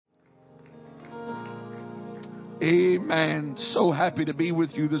Amen. So happy to be with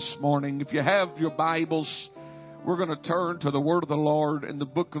you this morning. If you have your Bibles, we're going to turn to the Word of the Lord in the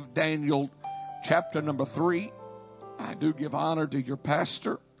book of Daniel, chapter number 3. I do give honor to your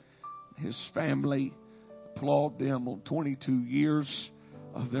pastor, his family. Applaud them on 22 years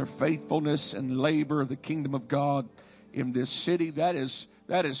of their faithfulness and labor of the kingdom of God in this city. That is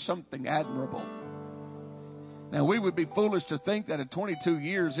something admirable. Now, we would be foolish to think that in 22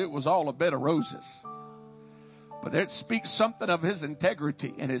 years it was all a bed of roses. But it speaks something of his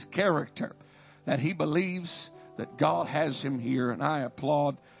integrity and his character, that he believes that God has him here, and I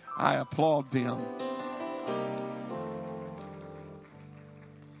applaud them.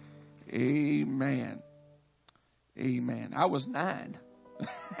 Amen. Amen. I was 9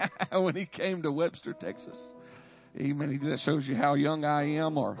 when he came to Webster, Texas. Amen. That shows you how young I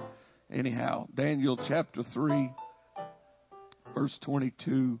am. Or anyhow, Daniel chapter 3, verse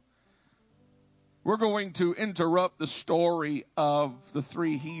 22. We're going to interrupt the story of the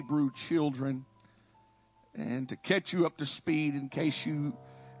 3 Hebrew children, and to catch you up to speed in case you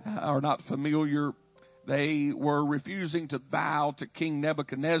are not familiar, they were refusing to bow to King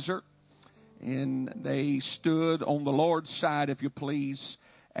Nebuchadnezzar, and they stood on the Lord's side, if you please,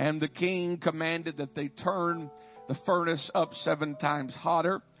 and the king commanded that they turn the furnace up 7 times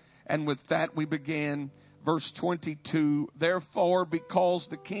hotter, and with that we began verse 22, therefore, because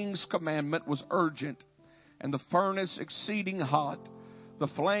the king's commandment was urgent, and the furnace exceeding hot, the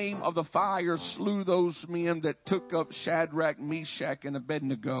flame of the fire slew those men that took up Shadrach, Meshach, and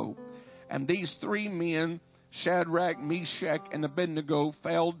Abednego. And these 3 men, Shadrach, Meshach, and Abednego,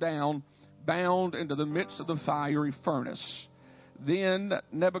 fell down, bound into the midst of the fiery furnace. Then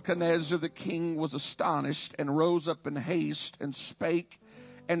Nebuchadnezzar the king was astonished, and rose up in haste, and spake,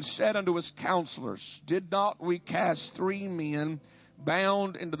 and said unto his counselors, did not we cast 3 men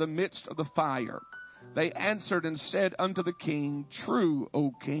bound into the midst of the fire? They answered and said unto the king, true,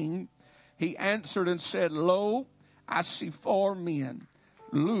 O king. He answered and said, lo, I see 4 men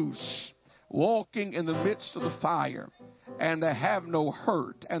loose, walking in the midst of the fire, and they have no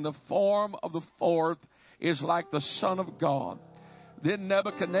hurt, and the form of the 4th is like the Son of God. Then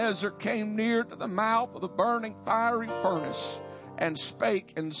Nebuchadnezzar came near to the mouth of the burning fiery furnace, and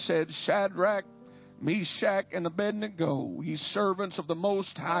spake and said, Shadrach, Meshach, and Abednego, ye servants of the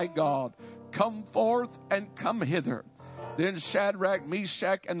Most High God, come forth and come hither. Then Shadrach,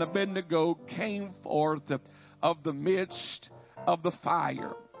 Meshach, and Abednego came forth of the midst of the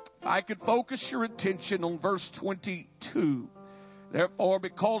fire. If I could focus your attention on verse 22. Therefore,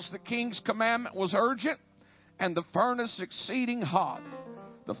 because the king's commandment was urgent, and the furnace exceeding hot,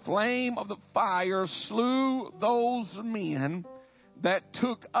 the flame of the fire slew those men that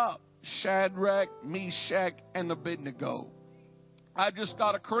took up Shadrach, Meshach, and Abednego. I just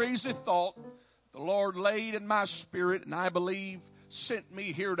got a crazy thought the Lord laid in my spirit, and I believe sent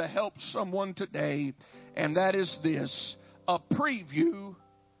me here to help someone today, and that is this, a preview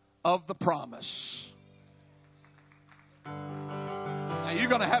of the promise. Now you're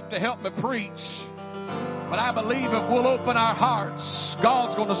going to have to help me preach, but I believe if we'll open our hearts,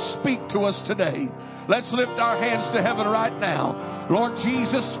 God's going to speak to us today. Let's lift our hands to heaven right now. Lord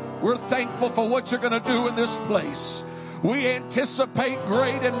Jesus, we're thankful for what you're going to do in this place. We anticipate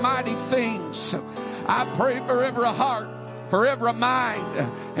great and mighty things. I pray for every heart, for every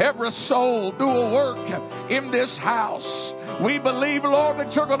mind, every soul, do a work in this house. We believe, Lord,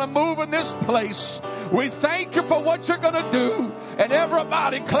 that you're going to move in this place. We thank you for what you're going to do. And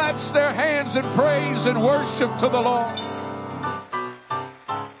everybody claps their hands in praise and worship to the Lord.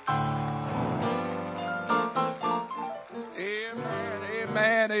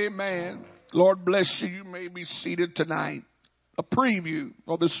 Amen, amen. Lord bless you. You may be seated tonight. A preview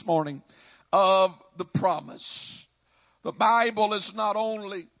or this morning of the promise. The Bible is not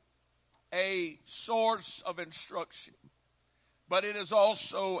only a source of instruction, but it is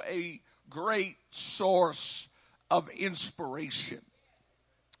also a great source of inspiration.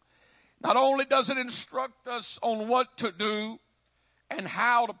 Not only does it instruct us on what to do and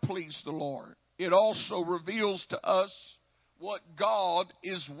how to please the Lord, it also reveals to us what God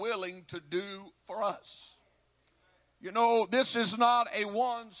is willing to do for us. You know, this is not a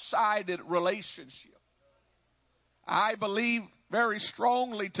one-sided relationship. I believe very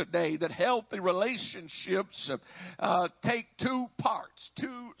strongly today that healthy relationships take 2 parts, 2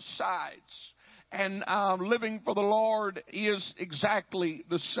 sides. And living for the Lord is exactly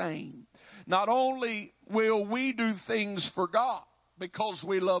the same. Not only will we do things for God because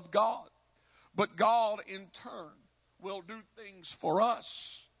we love God, but God in turn will do things for us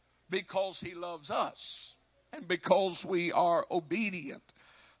because He loves us and because we are obedient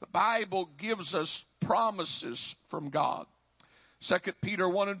The Bible gives us promises from God. 2 Peter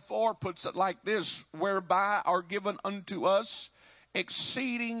 1:4 puts it like this, whereby are given unto us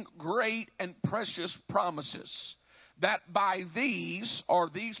exceeding great and precious promises, that by these, or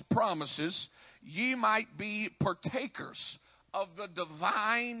these promises, ye might be partakers of the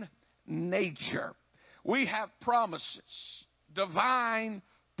divine nature. We have promises, divine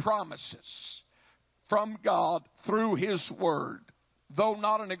promises from God through His Word. Though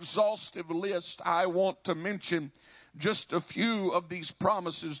not an exhaustive list, I want to mention just a few of these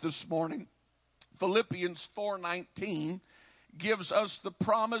promises this morning. Philippians 4:19 gives us the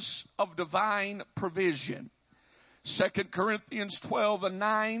promise of divine provision. 2 Corinthians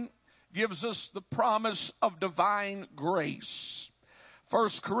 12:9 gives us the promise of divine grace.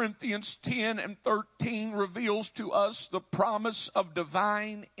 1 Corinthians 10:13 reveals to us the promise of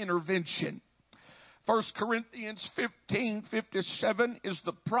divine intervention. 1 Corinthians 15:57 is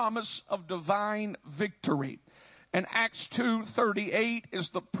the promise of divine victory. And Acts 2:38 is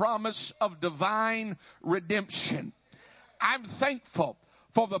the promise of divine redemption. I'm thankful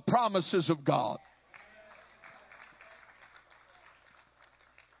for the promises of God.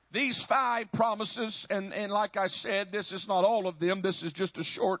 These 5 promises, and like I said, this is not all of them. This is just a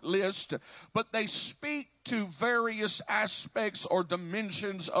short list. But they speak to various aspects or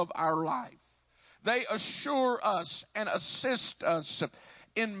dimensions of our life. They assure us and assist us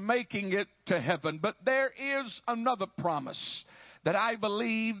in making it to heaven. But there is another promise that I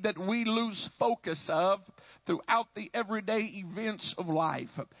believe that we lose focus of throughout the everyday events of life.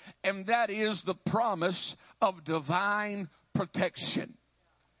 And that is the promise of divine protection.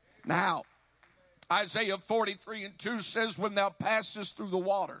 Now, Isaiah 43:2 says, when thou passest through the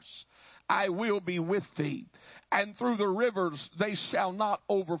waters, I will be with thee. And through the rivers, they shall not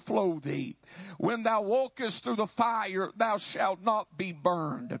overflow thee. When thou walkest through the fire, thou shalt not be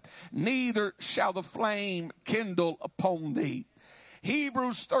burned, neither shall the flame kindle upon thee.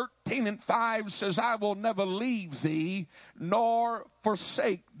 Hebrews 13:5 says, I will never leave thee nor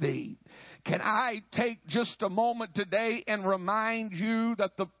forsake thee. Can I take just a moment today and remind you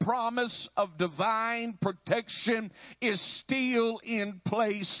that the promise of divine protection is still in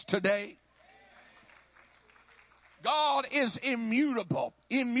place today? God is immutable.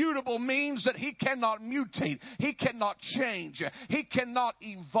 Immutable means that He cannot mutate. He cannot change. He cannot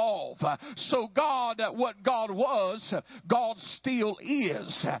evolve. So God, what God was, God still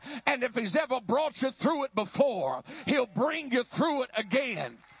is. And if He's ever brought you through it before, He'll bring you through it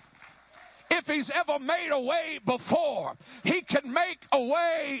again. If He's ever made a way before, He can make a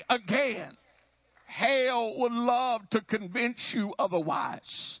way again. Hell would love to convince you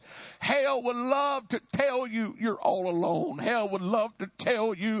otherwise. Hell would love to tell you you're all alone. Hell would love to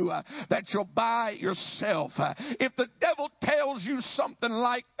tell you that you're by yourself. If the devil tells you something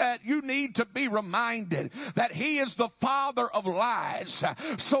like that, you need to be reminded that he is the father of lies.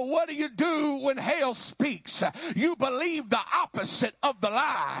 So what do you do when hell speaks? You believe the opposite of the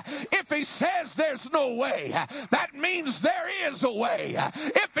lie. If he says there's no way, that means there is a way.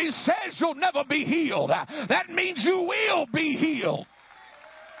 If he says you'll never be healed, that means you will be healed.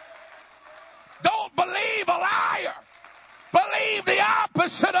 Don't believe a liar. Believe the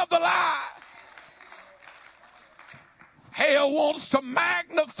opposite of the lie. Hell wants to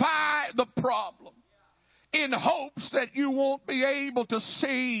magnify the problem in hopes that you won't be able to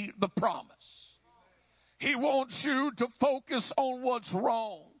see the promise. He wants you to focus on what's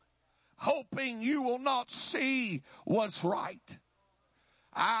wrong, hoping you will not see what's right.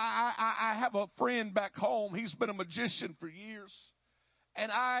 I have a friend back home. He's been a magician for years. And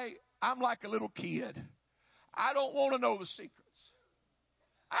I'm like a little kid. I don't want to know the secrets.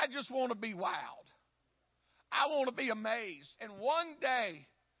 I just want to be wowed. I want to be amazed. And one day,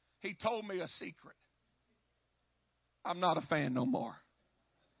 he told me a secret. I'm not a fan no more.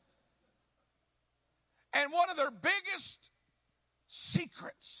 And one of their biggest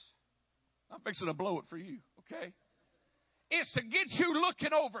secrets, I'm fixing to blow it for you, okay, is to get you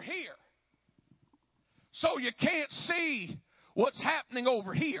looking over here so you can't see what's happening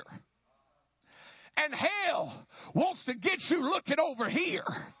over here. And hell wants to get you looking over here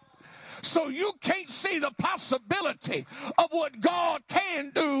so you can't see the possibility of what God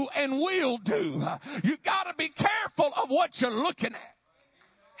can do and will do. You got to be careful of what you're looking at.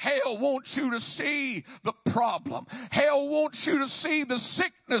 Hell wants you to see the problem. Hell wants you to see the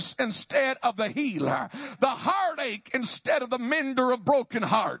sickness instead of the healer, the heartache instead of the mender of broken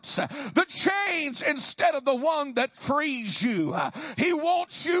hearts, the chains instead of the one that frees you. He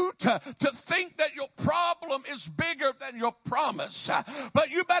wants you to think that your problem is bigger than your promise. But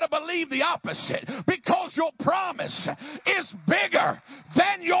you better believe the opposite, because your promise is bigger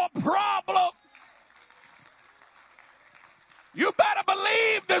than your problem. You better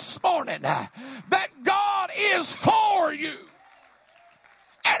believe this morning that God is for you.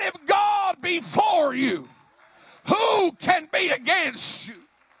 And if God be for you, who can be against you?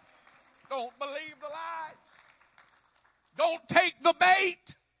 Don't believe the lies. Don't take the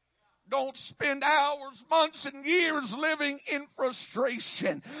bait. Don't spend hours, months, and years living in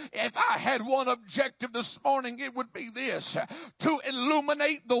frustration. If I had one objective this morning, it would be this: to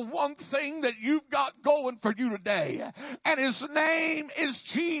illuminate the one thing that you've got going for you today. And His name is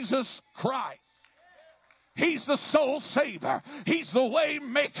Jesus Christ. He's the soul saver. He's the way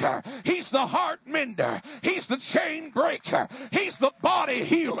maker. He's the heart mender. He's the chain breaker. He's the body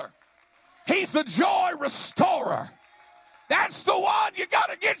healer. He's the joy restorer. That's the one you got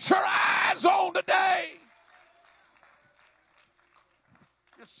to get your eyes on today.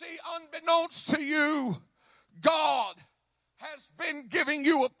 You see, unbeknownst to you, God has been giving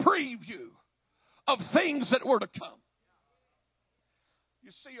you a preview of things that were to come.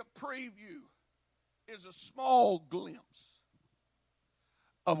 You see, a preview is a small glimpse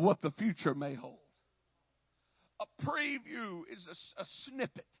of what the future may hold. A preview is a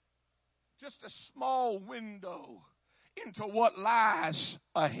snippet, just a small window into what lies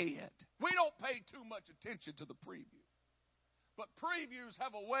ahead. We don't pay too much attention to the preview. But previews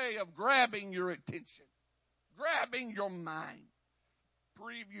have a way of grabbing your attention, grabbing your mind.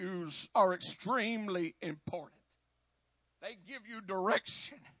 Previews are extremely important. They give you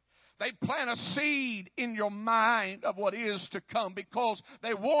direction. They plant a seed in your mind of what is to come, because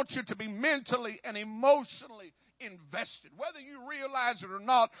they want you to be mentally and emotionally invested. Whether you realize it or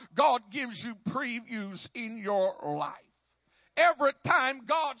not, God gives you previews in your life. Every time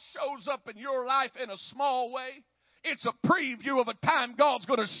God shows up in your life in a small way, it's a preview of a time God's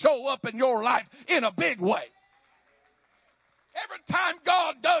going to show up in your life in a big way. Every time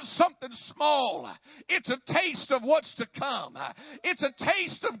God does something small, it's a taste of what's to come. It's a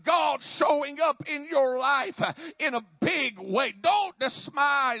taste of God showing up in your life in a big way. Don't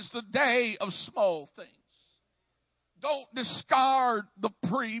despise the day of small things. Don't discard the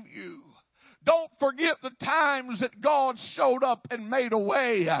preview. Don't forget the times that God showed up and made a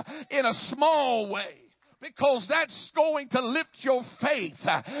way in a small way, because that's going to lift your faith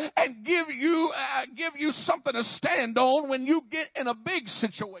and give you something to stand on when you get in a big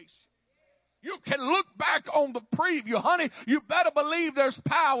situation. You can look back on the preview. Honey, you better believe there's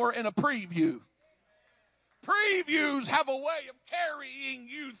power in a preview. Previews have a way of carrying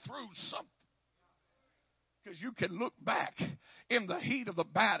you through something. Because you can look back in the heat of the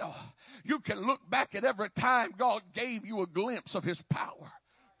battle. You can look back at every time God gave you a glimpse of His power.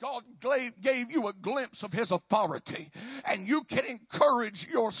 God gave you a glimpse of His authority. And you can encourage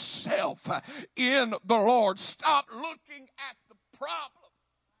yourself in the Lord. Stop looking at the problem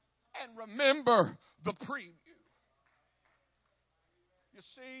and remember the preview. You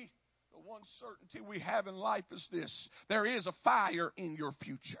see, the one certainty we have in life is this: there is a fire in your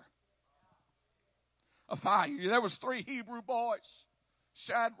future. A fire. There was 3 Hebrew boys,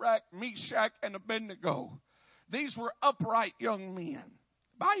 Shadrach, Meshach, and Abednego. These were upright young men.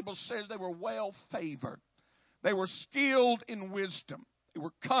 The Bible says they were well favored. They were skilled in wisdom. They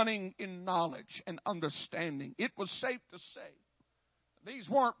were cunning in knowledge and understanding. It was safe to say these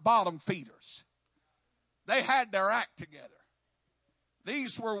weren't bottom feeders. They had their act together.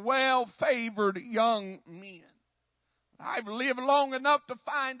 These were well favored young men. I've lived long enough to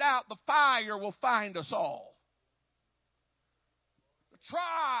find out the fire will find us all. The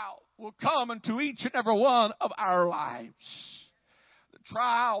trial will come into each and every one of our lives. The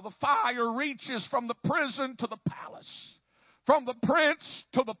trial, the fire reaches from the prison to the palace, from the prince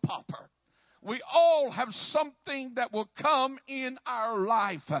to the pauper. We all have something that will come in our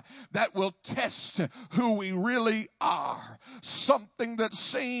life that will test who we really are. Something that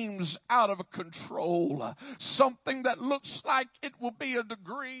seems out of control. Something that looks like it will be a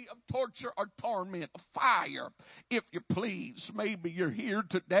degree of torture or torment. A fire, if you please. Maybe you're here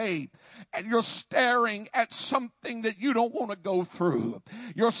today and you're staring at something that you don't want to go through.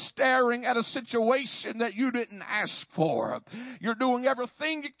 You're staring at a situation that you didn't ask for. You're doing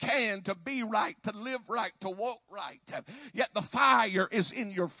everything you can to be right, to live right, to walk right. Yet the fire is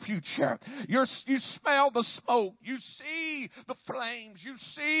in your future. You smell the smoke. You see see the flames. You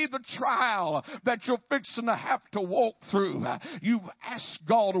see the trial that you're fixing to have to walk through. You've asked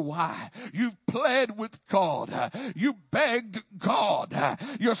God why. You've pled with God. You begged God.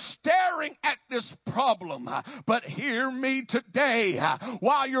 You're staring at this problem. But hear me today.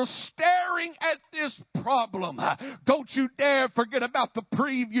 While you're staring at this problem, don't you dare forget about the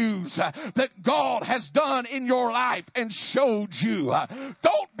previews that God has done in your life and showed you.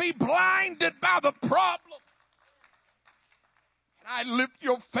 Don't be blinded by the problem. And I lift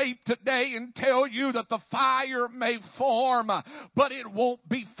your faith today and tell you that the fire may form, but it won't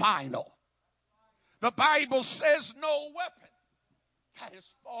be final. The Bible says no weapon that is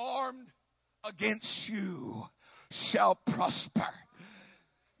formed against you shall prosper.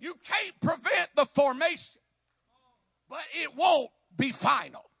 You can't prevent the formation, but it won't be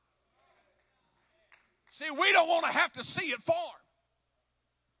final. See, we don't want to have to see it form.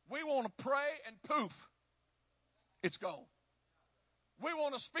 We want to pray and poof, it's gone. We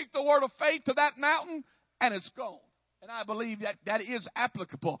want to speak the word of faith to that mountain and it's gone. And I believe that is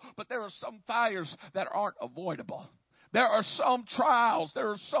applicable, but there are some fires that aren't avoidable. There are some trials, there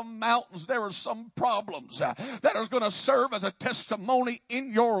are some mountains, there are some problems that are going to serve as a testimony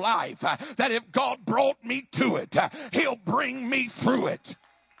in your life that if God brought me to it, He'll bring me through it.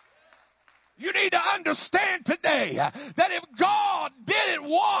 You need to understand today that if God did it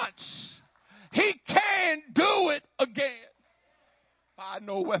once, He can do it again.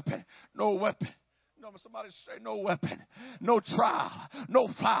 No weapon, no weapon. No, somebody say no weapon, no trial, no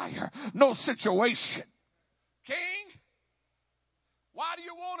fire, no situation. King, why do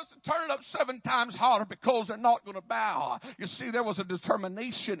you want us to turn it up 7 times harder? Because they're not going to bow. You see, there was a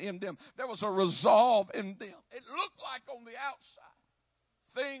determination in them. There was a resolve in them. It looked like on the outside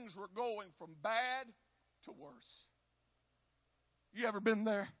things were going from bad to worse. You ever been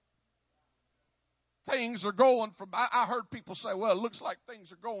there? Things are going from, I heard people say, well, it looks like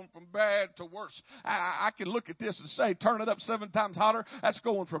things are going from bad to worse. I can look at this and say, turn it up 7 times hotter. That's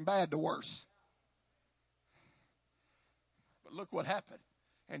going from bad to worse. But look what happened.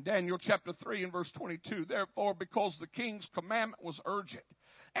 In Daniel chapter 3 and verse 22, therefore, because the king's commandment was urgent,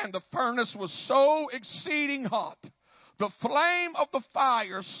 and the furnace was so exceeding hot, the flame of the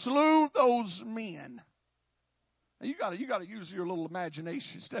fire slew those men. Now you got to use your little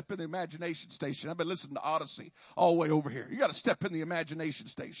imagination. Step in the imagination station. I've been listening to Odyssey all the way over here. You got to step in the imagination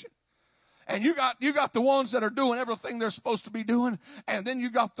station. And you got the ones that are doing everything they're supposed to be doing, and then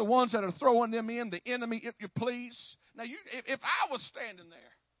you got the ones that are throwing them in, the enemy, if you please. Now, if I was standing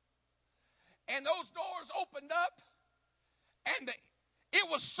there, and those doors opened up, and it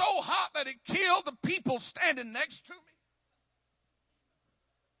was so hot that it killed the people standing next to me,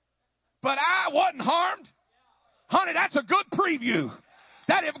 but I wasn't harmed. Honey, that's a good preview.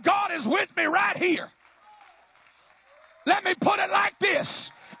 That if God is with me right here, let me put it like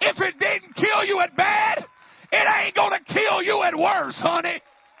this. If it didn't kill you at bad, it ain't going to kill you at worse, honey.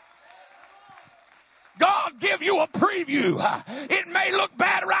 God give you a preview. It may look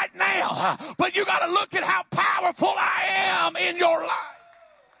bad right now, but you got to look at how powerful I am in your life.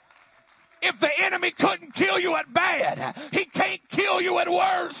 If the enemy couldn't kill you at bad, he can't kill you at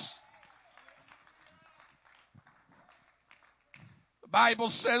worse. The Bible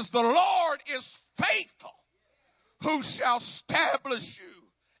says the Lord is faithful, who shall establish you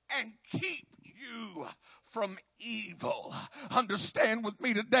and keep you from evil. Understand with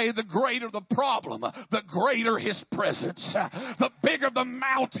me today, the greater the problem, the greater His presence, the bigger the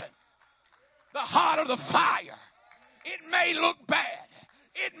mountain, the hotter the fire. It may look bad.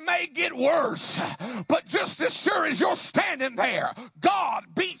 It may get worse, but just as sure as you're standing there, God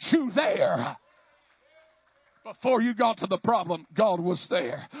beat you there. Before you got to the problem, God was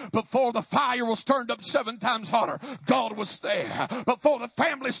there. Before the fire was turned up 7 times hotter, God was there. Before the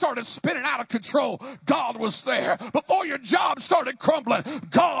family started spinning out of control, God was there. Before your job started crumbling,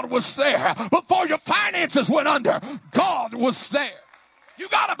 God was there. Before your finances went under, God was there. You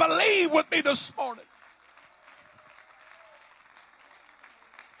got to believe with me this morning.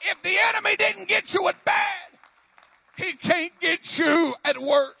 If the enemy didn't get you at bad, he can't get you at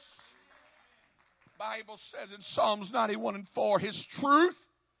worse. The Bible says in Psalms 91 and 4, His truth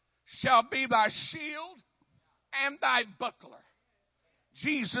shall be thy shield and thy buckler.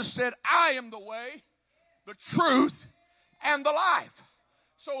 Jesus said, I am the way, the truth, and the life.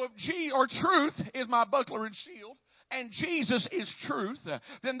 So if truth is my buckler and shield, and Jesus is truth,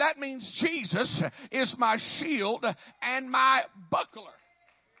 then that means Jesus is my shield and my buckler.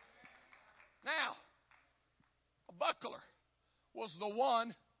 Now, a buckler was the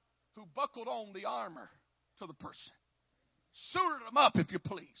one who buckled on the armor to the person, suited them up, if you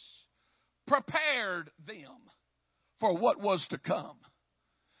please, prepared them for what was to come.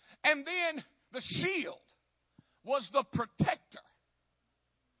 And then the shield was the protector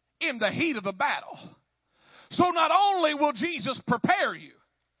in the heat of the battle. So not only will Jesus prepare you,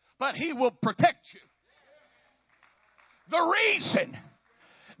 but he will protect you. The reason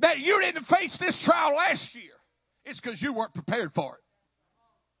that you didn't face this trial last year is because you weren't prepared for it.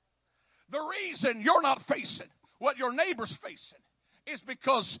 The reason you're not facing what your neighbor's facing is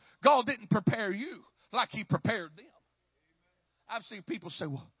because God didn't prepare you like he prepared them. I've seen people say,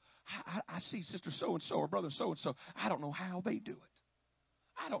 well, I see sister so-and-so or brother so-and-so. I don't know how they do it.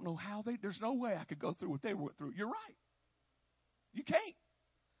 I don't know how there's no way I could go through what they went through. You're right. You can't.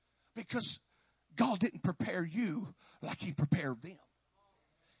 Because God didn't prepare you like he prepared them.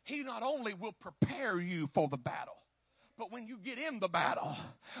 He not only will prepare you for the battle, but when you get in the battle,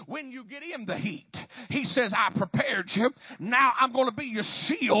 when you get in the heat, he says, I prepared you. Now I'm going to be your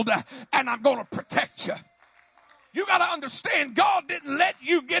shield and I'm going to protect you. You got to understand, God didn't let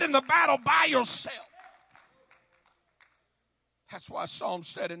you get in the battle by yourself. That's why Psalm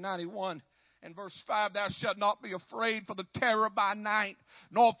said in 91 and verse 5, thou shalt not be afraid for the terror by night,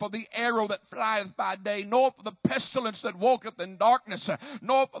 nor for the arrow that flieth by day, nor for the pestilence that walketh in darkness,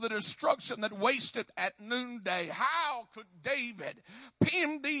 nor for the destruction that wasteth at noonday. How could David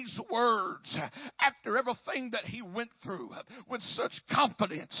pen these words after everything that he went through with such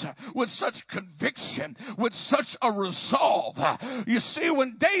confidence, with such conviction, with such a resolve? You see,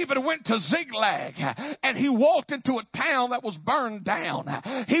 when David went to Ziklag and he walked into a town that was burned down,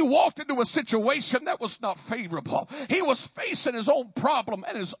 he walked into a situation that was not favorable. He was facing his own problem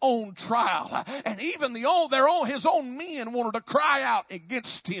and his own trial. And even his own men wanted to cry out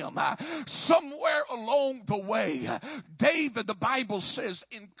against him. Somewhere along the way, David, the Bible says,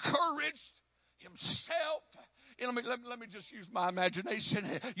 encouraged himself. And let me just use my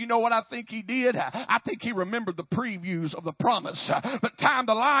imagination. You know what I think he did? I think he remembered the previews of the promise. The time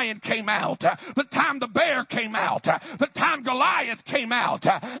the lion came out. The time the bear came out. The time Goliath came out.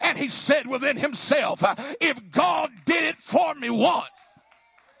 And he said within himself, if God did it for me once,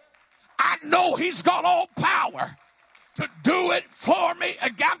 I know he's got all power to do it for me.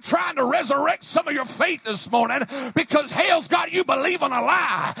 Again, I'm trying to resurrect some of your faith this morning because hell's got you believing a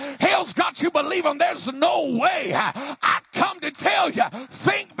lie. Hell's got you believing there's no way. I've come to tell you,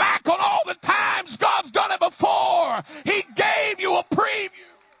 think back on all the times God's done it before. He gave you a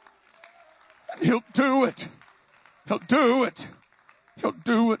preview. And he'll do it. He'll do it. He'll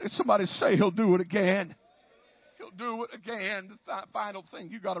do it. Somebody say he'll do it again. He'll do it again. The final thing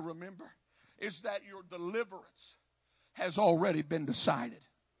you got to remember is that your deliverance has already been decided.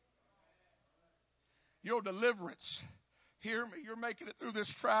 Your deliverance, hear me, you're making it through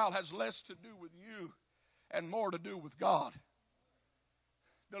this trial, has less to do with you and more to do with God.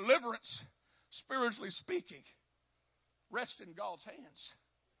 Deliverance, spiritually speaking, rests in God's hands.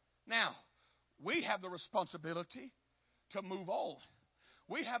 Now, we have the responsibility to move on.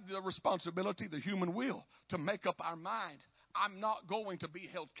 We have the responsibility, the human will, to make up our mind. I'm not going to be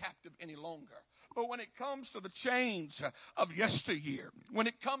held captive any longer. But when it comes to the chains of yesteryear, when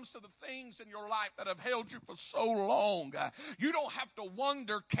it comes to the things in your life that have held you for so long, you don't have to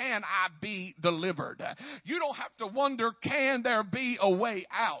wonder, can I be delivered? You don't have to wonder, can there be a way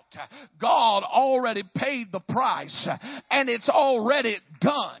out? God already paid the price, and it's already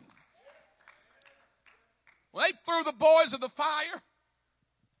done. When they threw the boys in the fire,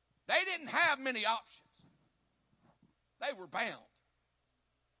 they didn't have many options. They were bound.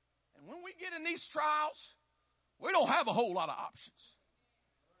 And when we get in these trials, we don't have a whole lot of options.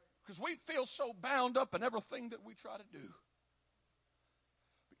 Because we feel so bound up in everything that we try to do.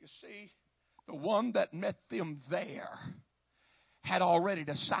 But you see, the one that met them there had already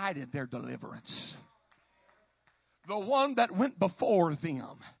decided their deliverance. The one that went before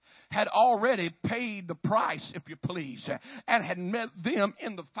them had already paid the price, if you please, and had met them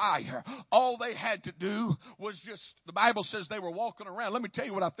in the fire. All they had to do was just, the Bible says they were walking around. Let me tell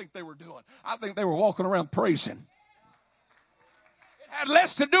you what I think they were doing. I think they were walking around praising. It had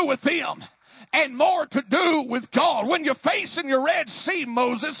less to do with them and more to do with God. When you're facing your Red Sea,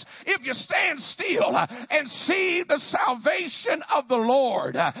 Moses, if you stand still and see the salvation of the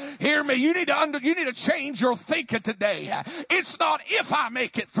Lord, hear me, you need to change your thinking today. It's not if I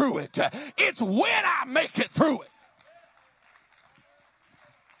make it through it. It's when I make it through it.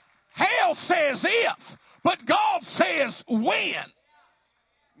 Hell says if, but God says when.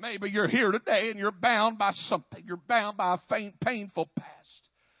 Maybe you're here today and you're bound by something. You're bound by a painful past.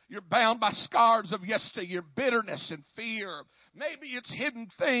 You're bound by scars of yesteryear, bitterness and fear. Maybe it's hidden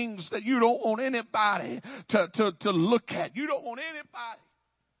things that you don't want anybody to look at. You don't want anybody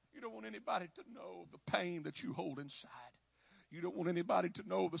You don't want anybody to know the pain that you hold inside. You don't want anybody to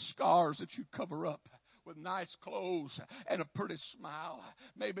know the scars that you cover up with nice clothes and a pretty smile.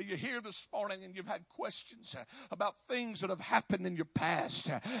 Maybe you're here this morning and you've had questions about things that have happened in your past,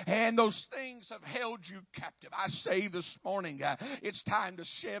 and those things have held you captive. I say this morning, it's time to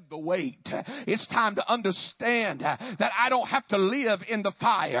shed the weight. It's time to understand that I don't have to live in the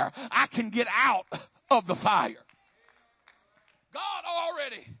fire. I can get out of the fire. God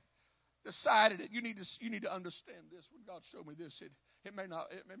already decided it. You need to understand this. When God showed me this, it may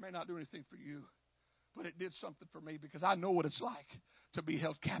not do anything for you, but it did something for me, because I know what it's like to be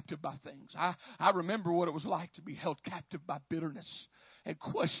held captive by things. I remember what it was like to be held captive by bitterness and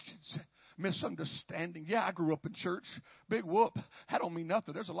questions, misunderstanding. Yeah, I grew up in church. Big whoop. That don't mean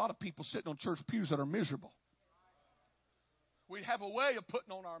nothing. There's a lot of people sitting on church pews that are miserable. We have a way of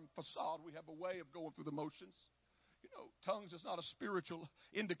putting on our facade. We have a way of going through the motions. You know, tongues is not a spiritual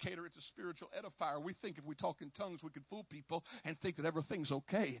indicator. It's a spiritual edifier. We think if we talk in tongues, we can fool people and think that everything's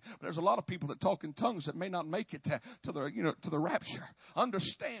okay. But there's a lot of people that talk in tongues that may not make it to the rapture.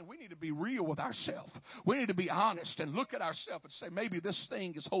 Understand, we need to be real with ourselves. We need to be honest and look at ourselves and say, maybe this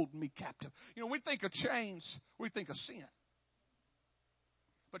thing is holding me captive. You know, we think of chains, we think of sin.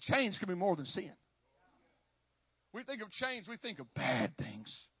 But chains can be more than sin. We think of chains, we think of bad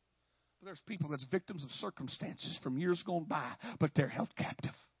things. There's people that's victims of circumstances from years gone by, but they're held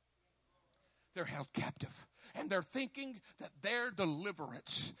captive. They're held captive. And they're thinking that their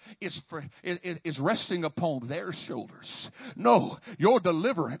deliverance is resting upon their shoulders. No, your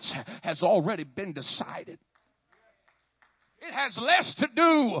deliverance has already been decided. It has less to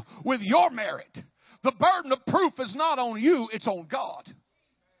do with your merit. The burden of proof is not on you, it's on God.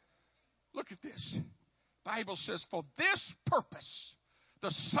 Look at this. The Bible says, for this purpose the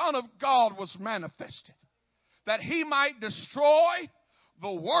Son of God was manifested, that he might destroy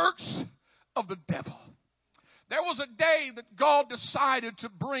the works of the devil. There was a day that God decided to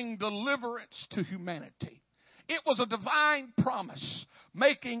bring deliverance to humanity. It was a divine promise,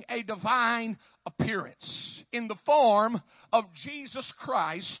 making a divine appearance in the form of Jesus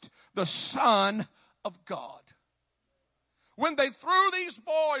Christ, the Son of God. When they threw these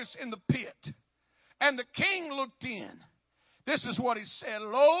boys in the pit, and the king looked in, this is what he said,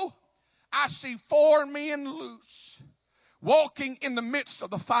 lo, I see 4 men loose, walking in the midst of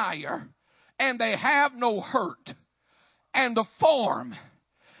the fire, and they have no hurt. And the form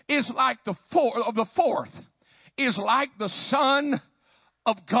is like the fourth is like the Son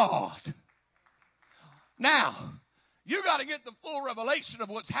of God. Now, you got to get the full revelation of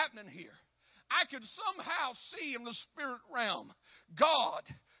what's happening here. I could somehow see in the spirit realm God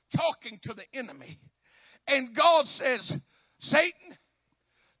talking to the enemy. And God says, Satan,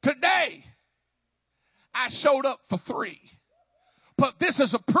 today I showed up for 3. But this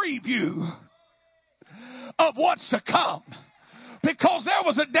is a preview of what's to come. Because there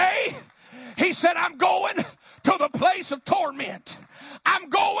was a day, he said, I'm going to the place of torment. I'm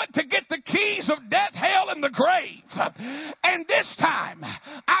going to get the keys of death, hell, and the grave. And this time,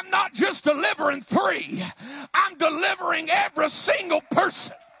 I'm not just delivering 3. I'm delivering every single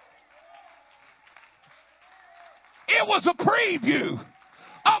person. It was a preview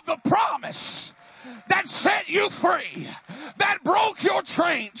of the promise that set you free, that broke your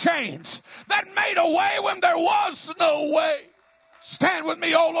chains, that made a way when there was no way. Stand with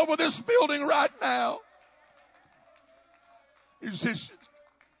me all over this building right now. Musicians.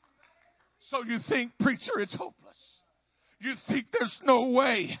 So you think, preacher, it's hopeless. You think there's no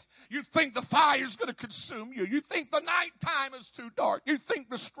way. You think the fire's going to consume you. You think the nighttime is too dark. You think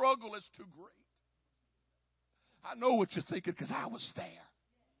the struggle is too great. I know what you're thinking because I was there.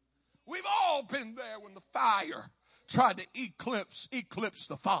 We've all been there when the fire tried to eclipse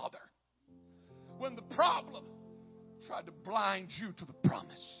the Father. When the problem tried to blind you to the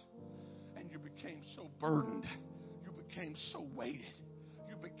promise. And you became so burdened. You became so weighted.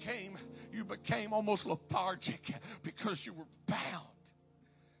 You became almost lethargic because you were bound.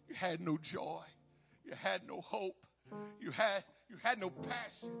 You had no joy. You had no hope. You had no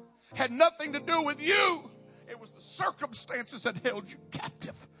passion. It had nothing to do with you. It was the circumstances that held you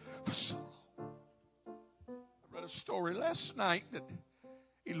captive for so long. I read a story last night that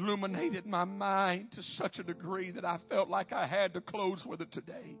illuminated my mind to such a degree that I felt like I had to close with it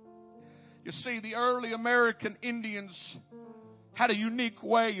today. You see, the early American Indians had a unique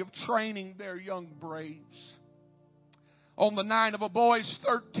way of training their young braves. On the night of a boy's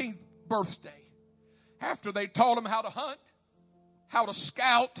 13th birthday, after they taught him how to hunt, how to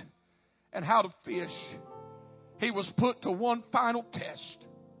scout, and how to fish, he was put to one final test.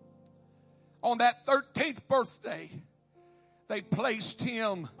 On that 13th birthday, they placed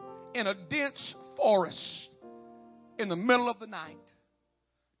him in a dense forest in the middle of the night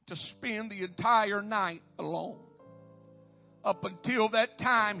to spend the entire night alone. Up until that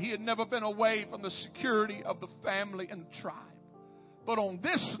time, he had never been away from the security of the family and tribe. But on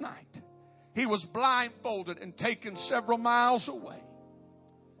this night, he was blindfolded and taken several miles away.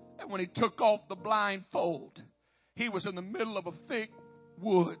 And when he took off the blindfold, he was in the middle of a thick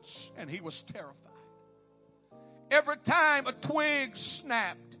woods, and he was terrified. Every time a twig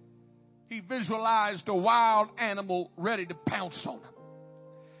snapped, he visualized a wild animal ready to pounce on him.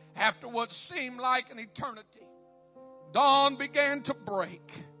 After what seemed like an eternity, dawn began to break,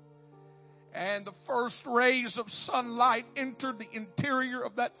 and the first rays of sunlight entered the interior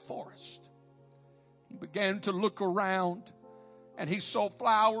of that forest. He began to look around, and he saw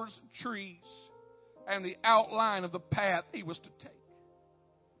flowers and trees and the outline of the path he was to take.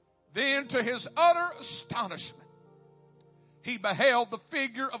 Then, to his utter astonishment, he beheld the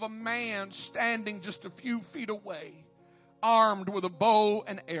figure of a man standing just a few feet away, armed with a bow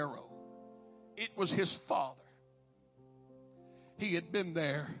and arrow. It was his father. He had been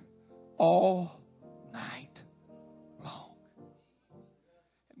there all night long.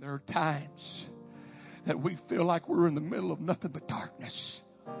 And there are times that we feel like we're in the middle of nothing but darkness.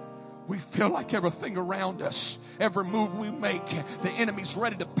 We feel like everything around us, every move we make, the enemy's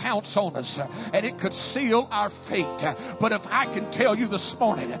ready to pounce on us, and it could seal our fate. But if I can tell you this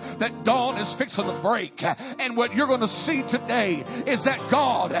morning that dawn is fixing to break, and what you're going to see today is that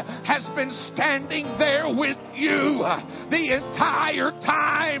God has been standing there with you the entire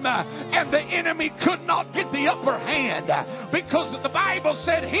time, and the enemy could not get the upper hand, because the Bible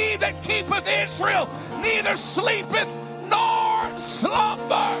said, "He that keepeth Israel neither sleepeth nor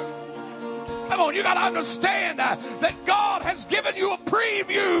slumber." Come on, you got to understand that God has given you a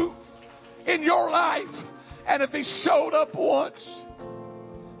preview in your life. And if he showed up once,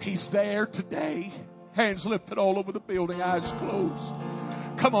 he's there today. Hands lifted all over the building, eyes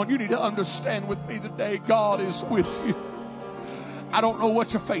closed. Come on, you need to understand with me today, God is with you. I don't know what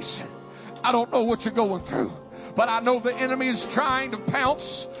you're facing. I don't know what you're going through. But I know the enemy is trying to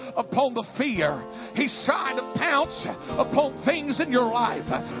pounce upon the fear. He's trying to pounce upon things in your life.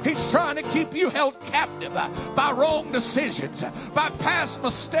 He's trying to keep you held captive by wrong decisions, by past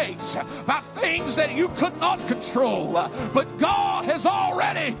mistakes, by things that you could not control. But God has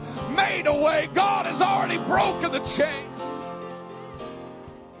already made a way. God has already broken the chains.